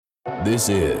This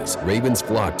is Ravens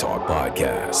Flock Talk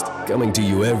Podcast, coming to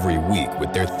you every week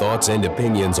with their thoughts and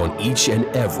opinions on each and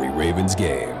every Ravens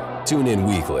game. Tune in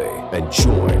weekly and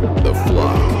join the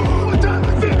flock.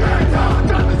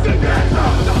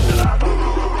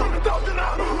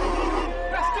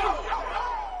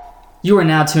 You are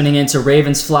now tuning into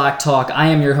Ravens Flock Talk. I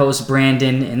am your host,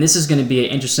 Brandon, and this is going to be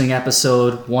an interesting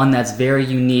episode, one that's very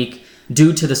unique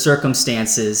due to the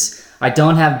circumstances. I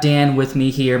don't have Dan with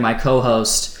me here, my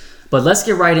co-host, but let's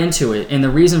get right into it. And the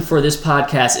reason for this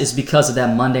podcast is because of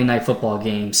that Monday Night Football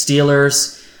game,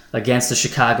 Steelers against the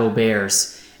Chicago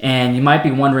Bears. And you might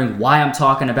be wondering why I'm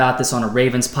talking about this on a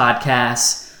Ravens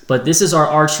podcast, but this is our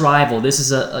arch rival. This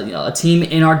is a team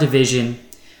in our division,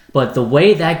 but the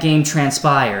way that game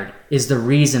transpired is the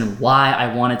reason why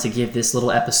I wanted to give this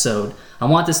little episode. I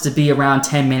want this to be around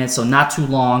 10 minutes, so not too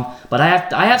long, but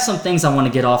I have some things I want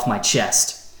to get off my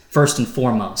chest, first and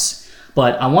foremost.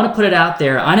 But I want to put it out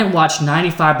there, I didn't watch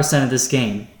 95% of this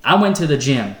game. I went to the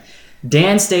gym.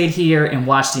 Dan stayed here and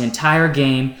watched the entire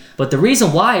game, but the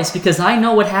reason why is because I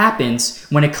know what happens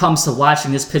when it comes to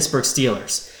watching this Pittsburgh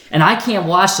Steelers. And I can't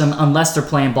watch them unless they're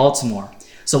playing Baltimore.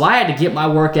 So I had to get my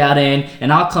workout in,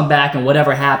 and I'll come back and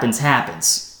whatever happens,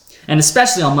 happens. And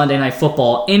especially on Monday Night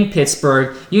Football in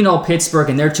Pittsburgh, you know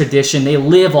Pittsburgh and their tradition, they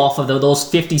live off of those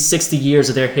 50, 60 years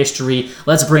of their history.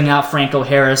 Let's bring out Franco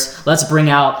Harris. Let's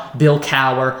bring out Bill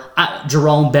Cowher,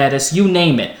 Jerome Bettis, you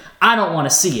name it. I don't want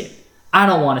to see it. I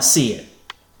don't want to see it.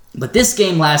 But this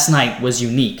game last night was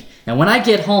unique. And when I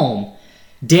get home,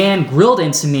 Dan grilled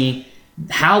into me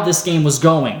how this game was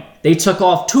going. They took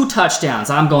off 2 touchdowns.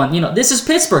 I'm going, this is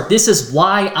Pittsburgh. This is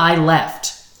why I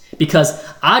left. Because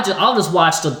I'll just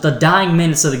watch the dying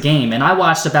minutes of the game, and I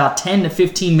watched about 10 to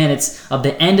 15 minutes of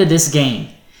the end of this game,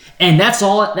 and that's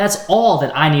all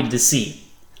that I needed to see.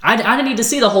 I didn't need to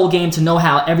see the whole game to know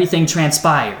how everything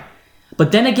transpired.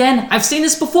 But then again, I've seen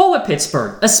this before with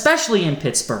Pittsburgh, especially in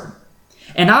Pittsburgh.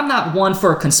 And I'm not one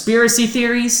for conspiracy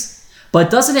theories, but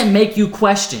doesn't it make you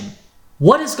question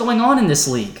what is going on in this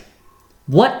league?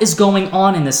 What is going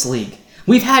on in this league?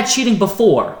 We've had cheating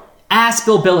before. Ask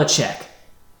Bill Belichick.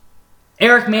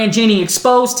 Eric Mangini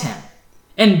exposed him,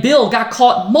 and Bill got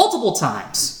caught multiple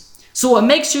times. So it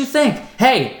makes you think,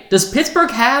 hey, does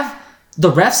Pittsburgh have the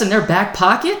refs in their back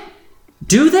pocket?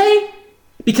 Do they?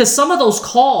 Because some of those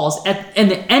calls at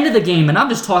the end of the game, and I'm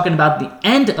just talking about the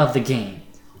end of the game,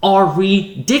 are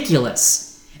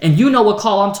ridiculous. And you know what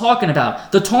call I'm talking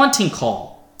about, the taunting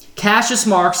call. Cassius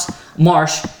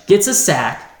Marsh gets a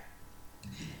sack,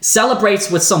 celebrates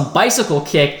with some bicycle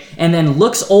kick, and then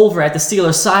looks over at the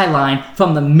Steelers sideline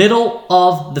from the middle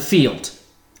of the field.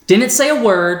 Didn't say a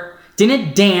word,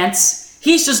 didn't dance,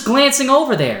 he's just glancing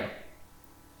over there.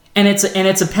 And it's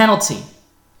a penalty.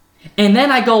 And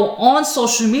then I go on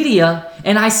social media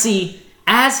and I see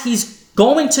as he's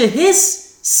going to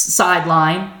his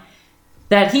sideline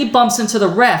that he bumps into the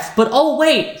ref. But oh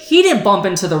wait, he didn't bump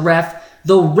into the ref.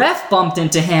 The ref bumped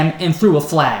into him and threw a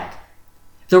flag.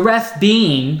 The ref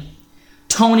being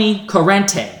Tony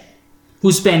Corrente,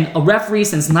 who's been a referee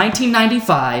since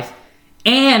 1995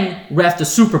 and ref the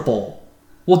Super Bowl.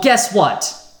 Well, guess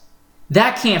what?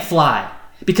 That can't fly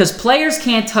because players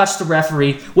can't touch the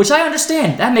referee, which I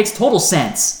understand. That makes total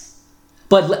sense.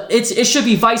 But it should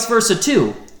be vice versa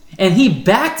too. And he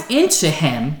backed into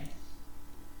him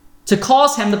to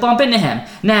cause him to bump into him.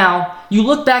 Now, you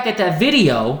look back at that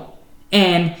video,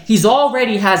 and he's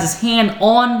already has his hand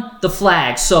on the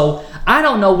flag. So I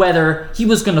don't know whether he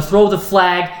was going to throw the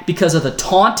flag because of the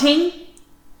taunting,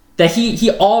 that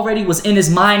he already was in his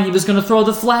mind he was going to throw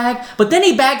the flag, but then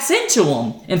he backs into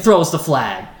him and throws the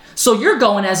flag. So you're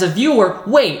going as a viewer,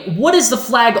 wait, what is the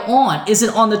flag on? Is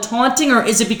it on the taunting or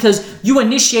is it because you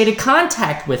initiated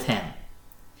contact with him?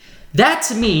 That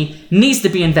to me needs to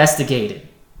be investigated.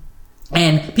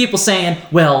 And people saying,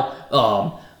 well,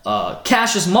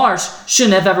 Cassius Marsh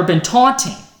shouldn't have ever been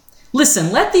taunting.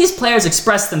 Listen, let these players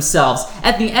express themselves.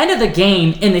 At the end of the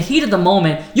game, in the heat of the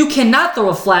moment, you cannot throw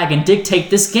a flag and dictate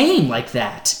this game like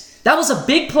that. That was a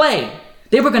big play.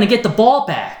 They were going to get the ball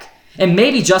back. And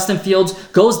maybe Justin Fields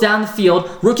goes down the field,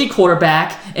 rookie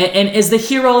quarterback, and is the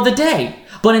hero of the day.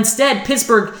 But instead,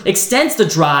 Pittsburgh extends the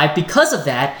drive because of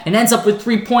that and ends up with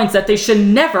 3 points that they should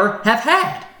never have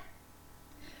had.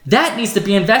 That needs to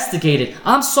be investigated.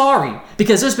 I'm sorry,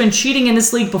 because there's been cheating in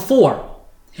this league before.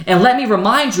 And let me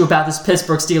remind you about this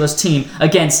Pittsburgh Steelers team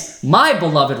against my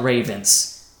beloved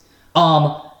Ravens.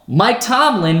 Mike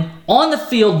Tomlin on the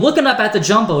field looking up at the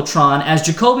Jumbotron as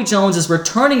Jacoby Jones is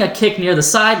returning a kick near the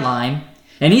sideline.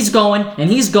 And he's going,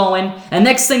 and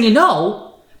next thing you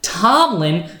know,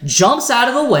 Tomlin jumps out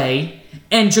of the way,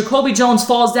 and Jacoby Jones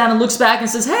falls down and looks back and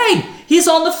says, hey, he's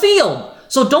on the field.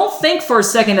 So don't think for a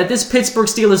second that this Pittsburgh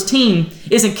Steelers team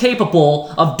isn't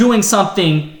capable of doing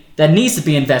something that needs to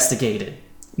be investigated.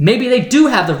 Maybe they do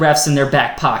have the refs in their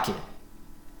back pocket.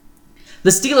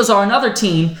 The Steelers are another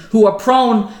team who are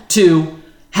prone to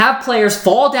have players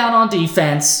fall down on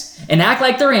defense and act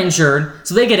like they're injured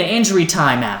so they get an injury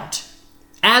timeout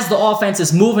as the offense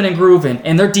is moving and grooving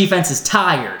and their defense is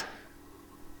tired.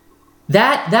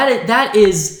 That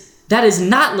is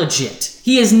not legit.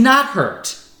 He is not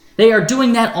hurt. They are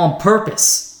doing that on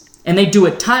purpose. And they do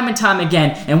it time and time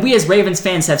again, and we as Ravens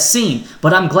fans have seen,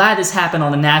 but I'm glad this happened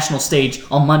on the national stage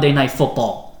on Monday Night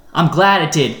Football. I'm glad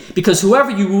it did, because whoever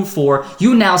you root for,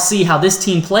 you now see how this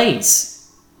team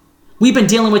plays. We've been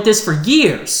dealing with this for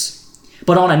years.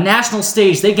 But on a national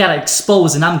stage, they got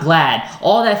exposed, and I'm glad.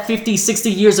 All that 50, 60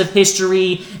 years of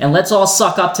history, and let's all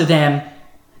suck up to them.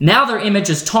 Now their image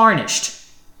is tarnished.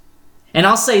 And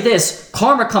I'll say this,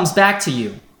 karma comes back to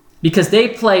you. Because they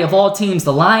play, of all teams,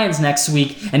 the Lions next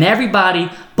week, and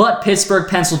everybody but Pittsburgh,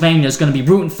 Pennsylvania is going to be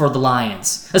rooting for the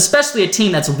Lions. Especially a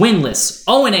team that's winless,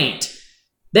 0-8.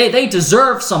 They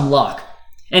deserve some luck.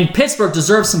 And Pittsburgh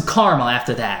deserves some karma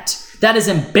after that. That is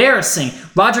embarrassing.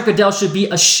 Roger Goodell should be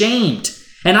ashamed.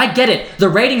 And I get it. The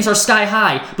ratings are sky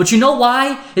high. But you know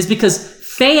why? It's because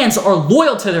fans are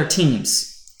loyal to their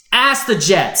teams. Ask the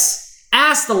Jets.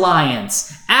 Ask the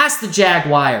Lions. Ask the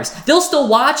Jaguars. They'll still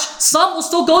watch. Some will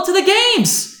still go to the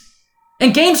games.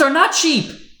 And games are not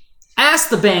cheap. Ask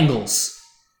the Bengals.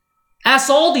 Ask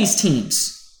all these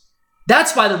teams.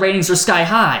 That's why the ratings are sky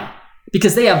high.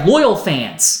 Because they have loyal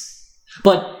fans.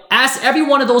 But ask every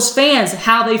one of those fans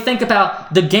how they think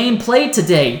about the game played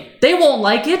today. They won't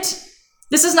like it.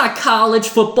 This is not college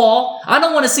football. I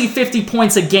don't want to see 50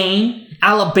 points a game.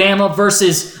 Alabama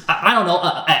versus,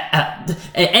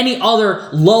 any other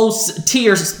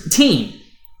low-tier team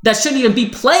that shouldn't even be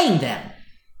playing them.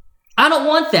 I don't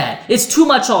want that. It's too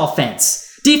much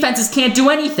offense. Defenses can't do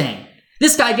anything.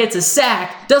 This guy gets a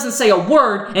sack, doesn't say a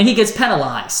word, and he gets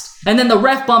penalized. And then the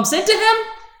ref bumps into him?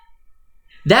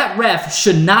 That ref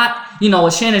should not,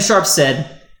 as Shannon Sharpe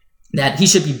said, that he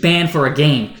should be banned for a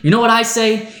game. You know what I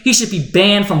say? He should be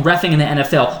banned from reffing in the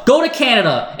NFL. Go to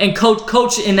Canada and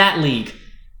coach in that league.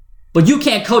 But you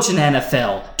can't coach in the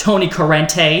NFL, Tony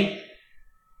Corrente.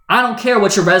 I don't care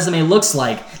what your resume looks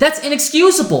like. That's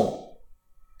inexcusable.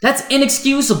 That's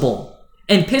inexcusable.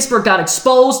 And Pittsburgh got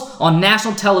exposed on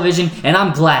national television, and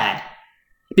I'm glad.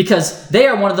 Because they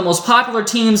are one of the most popular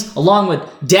teams, along with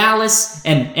Dallas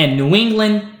and New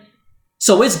England.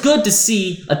 So it's good to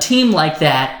see a team like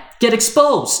that get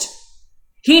exposed.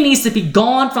 He needs to be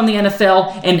gone from the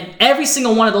NFL, and every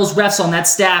single one of those refs on that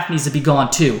staff needs to be gone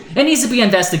too. It needs to be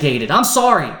investigated. I'm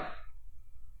sorry.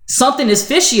 Something is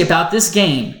fishy about this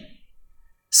game.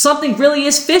 Something really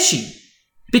is fishy.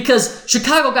 Because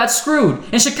Chicago got screwed,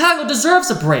 and Chicago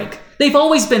deserves a break. They've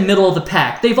always been middle of the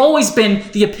pack. They've always been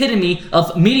the epitome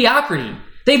of mediocrity.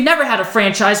 They've never had a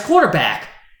franchise quarterback.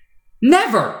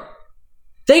 Never.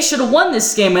 They should have won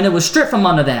this game, and it was stripped from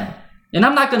under them. And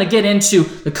I'm not going to get into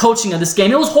the coaching of this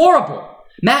game. It was horrible.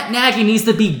 Matt Nagy needs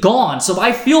to be gone, so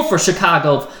I feel for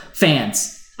Chicago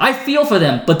fans. I feel for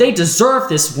them, but they deserve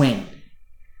this win.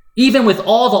 Even with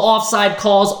all the offside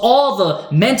calls, all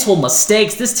the mental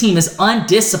mistakes, this team is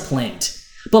undisciplined.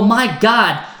 But my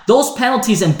God, those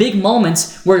penalties and big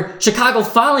moments where Chicago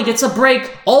finally gets a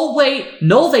break. Oh, wait,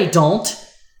 no, they don't.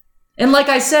 And like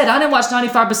I said, I didn't watch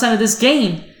 95% of this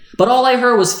game, but all I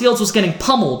heard was Fields was getting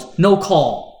pummeled, no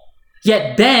call.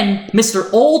 Yet Ben,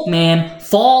 Mr. Old Man,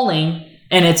 falling,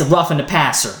 and it's a roughing the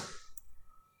passer.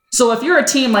 So if you're a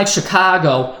team like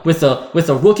Chicago with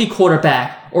a rookie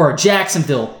quarterback, or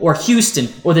Jacksonville, or Houston,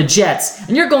 or the Jets,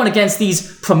 and you're going against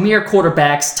these premier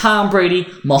quarterbacks, Tom Brady,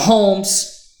 Mahomes,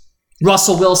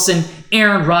 Russell Wilson,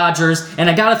 Aaron Rodgers, and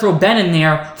I gotta throw Ben in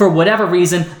there for whatever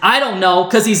reason. I don't know,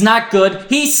 because he's not good.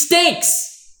 He stinks!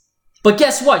 But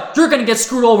guess what? You're going to get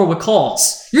screwed over with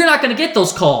calls. You're not going to get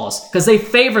those calls because they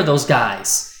favor those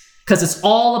guys. Because it's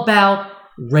all about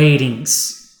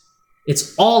ratings.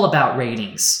 It's all about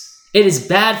ratings. It is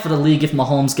bad for the league if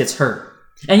Mahomes gets hurt.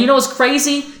 And you know what's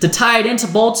crazy? To tie it into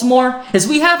Baltimore is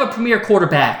we have a premier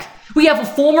quarterback. We have a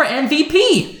former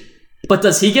MVP. But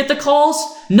does he get the calls?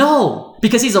 No,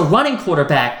 because he's a running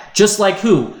quarterback, just like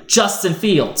who? Justin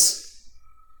Fields.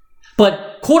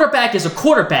 But quarterback is a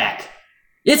quarterback.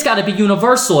 It's got to be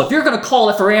universal. If you're going to call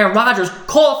it for Aaron Rodgers,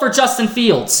 call it for Justin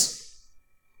Fields.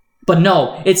 But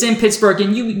no, it's in Pittsburgh,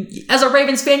 and you, as a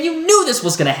Ravens fan, you knew this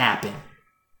was going to happen.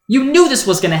 You knew this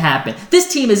was going to happen.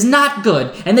 This team is not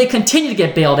good, and they continue to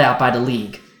get bailed out by the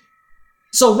league.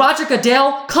 So Roger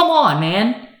Goodell, come on,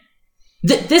 man.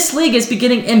 This league is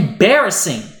beginning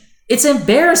embarrassing. It's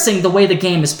embarrassing the way the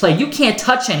game is played. You can't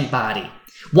touch anybody.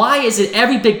 Why is it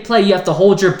every big play you have to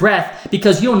hold your breath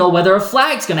because you don't know whether a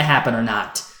flag's going to happen or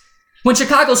not? When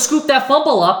Chicago scooped that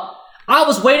fumble up, I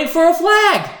was waiting for a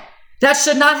flag. That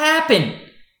should not happen.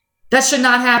 That should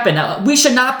not happen. We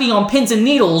should not be on pins and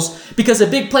needles because a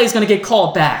big play is going to get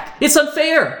called back. It's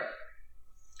unfair.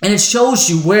 And it shows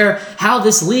you how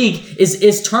this league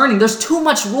is turning. There's too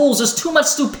much rules. There's too much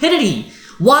stupidity.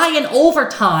 Why in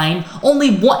overtime,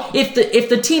 only one, if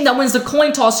the team that wins the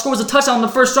coin toss scores a touchdown on the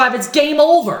first drive, it's game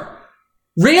over?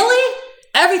 Really?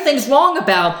 Everything's wrong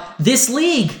about this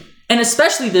league, and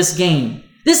especially this game.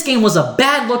 This game was a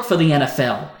bad look for the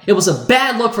NFL. It was a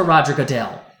bad look for Roger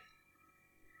Goodell.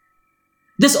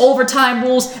 This overtime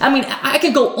rules, I mean, I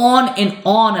could go on and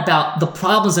on about the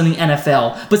problems in the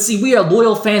NFL, but see, we are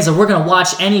loyal fans and we're going to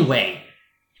watch anyway.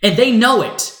 And they know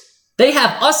it. They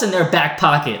have us in their back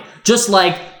pocket, just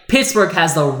like Pittsburgh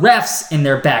has the refs in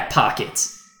their back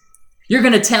pockets. You're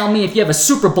going to tell me if you have a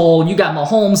Super Bowl and you got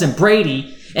Mahomes and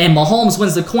Brady, and Mahomes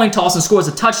wins the coin toss and scores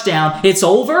a touchdown, it's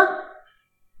over?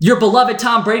 Your beloved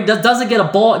Tom Brady doesn't get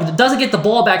the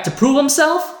ball back to prove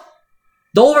himself?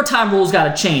 The overtime rules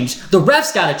got to change. The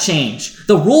refs got to change.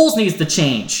 The rules needs to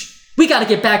change. We got to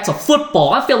get back to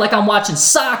football. I feel like I'm watching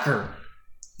soccer.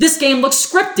 This game looks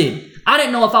scripted. I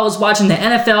didn't know if I was watching the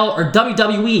NFL or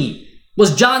WWE.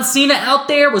 Was John Cena out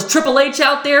there? Was Triple H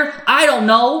out there? I don't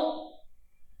know.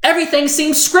 Everything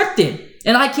seems scripted.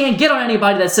 And I can't get on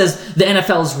anybody that says the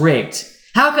NFL is rigged.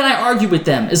 How can I argue with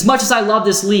them? As much as I love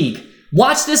this league,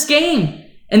 watch this game.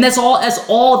 And that's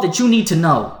all that you need to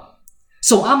know.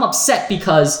 So I'm upset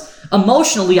because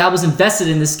emotionally I was invested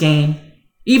in this game,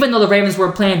 even though the Ravens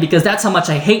weren't playing, because that's how much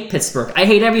I hate Pittsburgh. I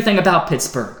hate everything about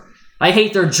Pittsburgh. I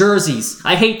hate their jerseys.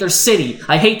 I hate their city.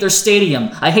 I hate their stadium.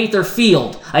 I hate their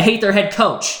field. I hate their head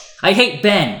coach. I hate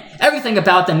Ben. Everything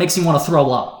about them makes me want to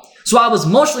throw up. So I was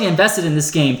emotionally invested in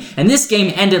this game, and this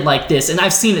game ended like this, and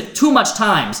I've seen it too much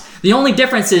times. The only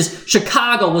difference is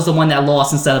Chicago was the one that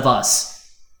lost instead of us.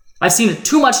 I've seen it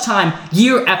too much time,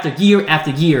 year after year after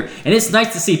year, and it's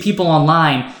nice to see people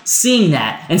online seeing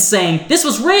that and saying, this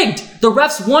was rigged. The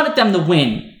refs wanted them to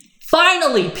win.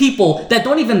 Finally, people that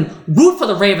don't even root for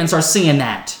the Ravens are seeing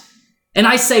that. And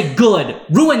I say good,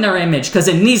 ruin their image because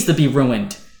it needs to be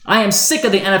ruined. I am sick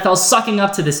of the NFL sucking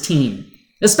up to this team.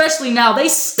 Especially now, they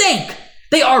stink.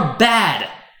 They are bad.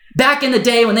 Back in the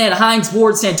day when they had Hines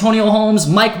Ward, Santonio Holmes,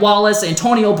 Mike Wallace,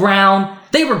 Antonio Brown,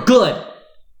 they were good.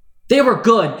 They were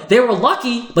good. They were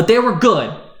lucky, but they were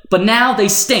good. But now they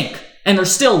stink, and they're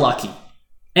still lucky.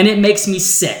 And it makes me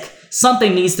sick.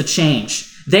 Something needs to change.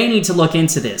 They need to look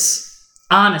into this.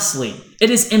 Honestly, it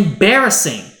is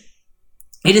embarrassing.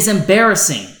 It is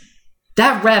embarrassing.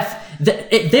 That ref,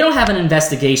 they don't have an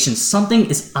investigation. Something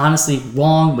is honestly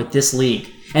wrong with this league.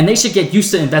 And they should get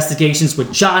used to investigations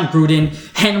with John Gruden,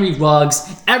 Henry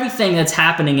Ruggs, everything that's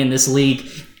happening in this league.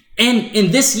 And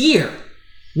in this year,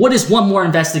 what is one more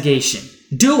investigation?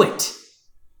 Do it.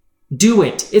 Do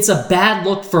it. It's a bad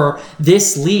look for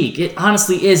this league. It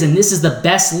honestly is, and this is the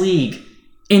best league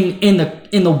in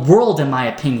the world, in my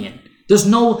opinion. There's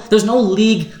no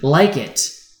league like it.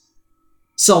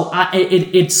 So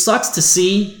it sucks to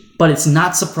see, but it's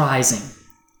not surprising.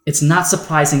 It's not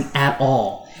surprising at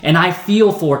all. And I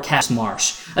feel for Cass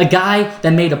Marsh, a guy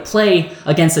that made a play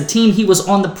against a team he was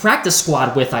on the practice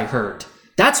squad with, I heard.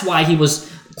 That's why he was,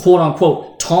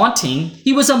 quote-unquote, taunting.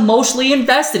 He was emotionally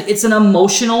invested. It's an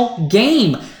emotional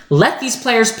game. Let these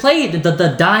players play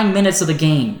the dying minutes of the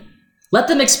game. Let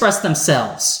them express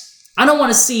themselves. I don't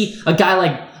want to see a guy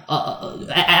like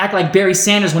act like Barry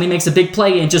Sanders when he makes a big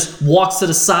play and just walks to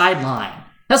the sideline.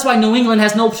 That's why New England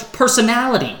has no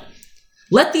personality.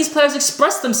 Let these players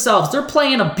express themselves. They're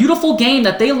playing a beautiful game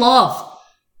that they love.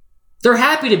 They're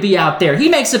happy to be out there. He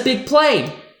makes a big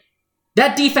play.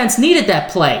 That defense needed that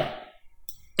play.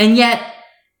 And yet,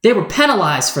 they were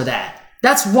penalized for that.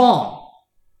 That's wrong.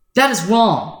 That is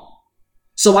wrong.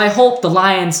 So I hope the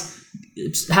Lions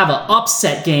have an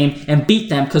upset game and beat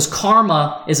them, because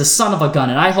karma is a son of a gun,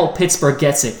 and I hope Pittsburgh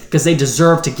gets it because they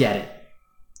deserve to get it.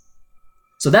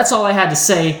 So that's all I had to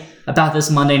say about this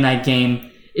Monday night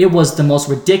game. It was the most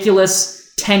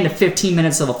ridiculous 10 to 15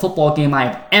 minutes of a football game I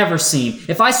have ever seen.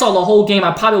 If I saw the whole game,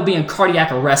 I probably would be in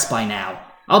cardiac arrest by now.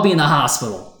 I'll be in the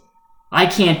hospital. I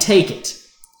can't take it.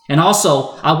 And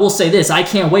also, I will say this, I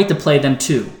can't wait to play them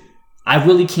too. I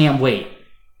really can't wait.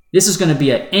 This is going to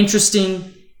be an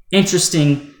interesting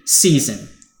season,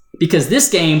 because this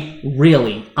game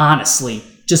really, honestly,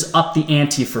 just upped the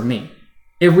ante for me.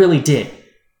 It really did.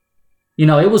 You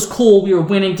know, it was cool, we were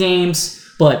winning games,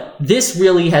 but this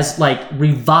really has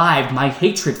revived my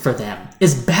hatred for them.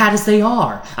 as bad as they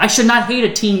are. I should not hate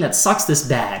a team that sucks this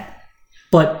bad.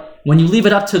 But when you leave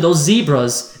it up to those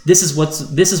Zebras, this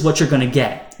is what you're going to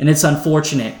get. And it's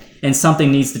unfortunate, and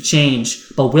something needs to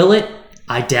change. But will it?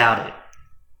 I doubt it.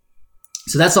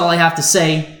 So that's all I have to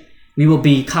say. We will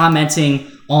be commenting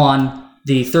on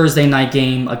the Thursday night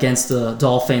game against the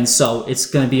Dolphins, so it's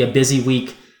going to be a busy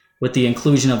week with the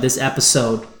inclusion of this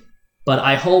episode. But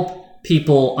I hope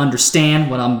people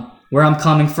understand where I'm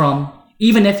coming from,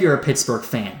 even if you're a Pittsburgh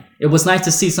fan. It was nice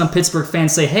to see some Pittsburgh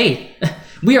fans say, hey,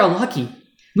 we are lucky.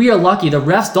 We are lucky. The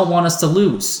refs don't want us to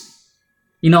lose.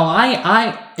 You know,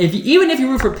 even if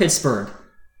you root for Pittsburgh,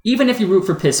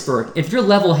 if you're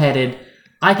level-headed,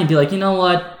 I can be like, you know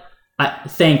what?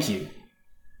 Thank you.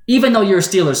 Even though you're a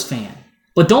Steelers fan.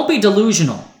 But don't be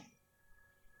delusional.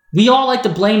 We all like to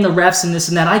blame the refs and this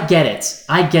and that. I get it.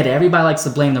 Everybody likes to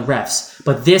blame the refs.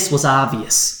 But this was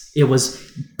obvious. It was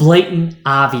blatant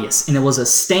obvious. And it was a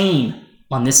stain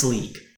on this league.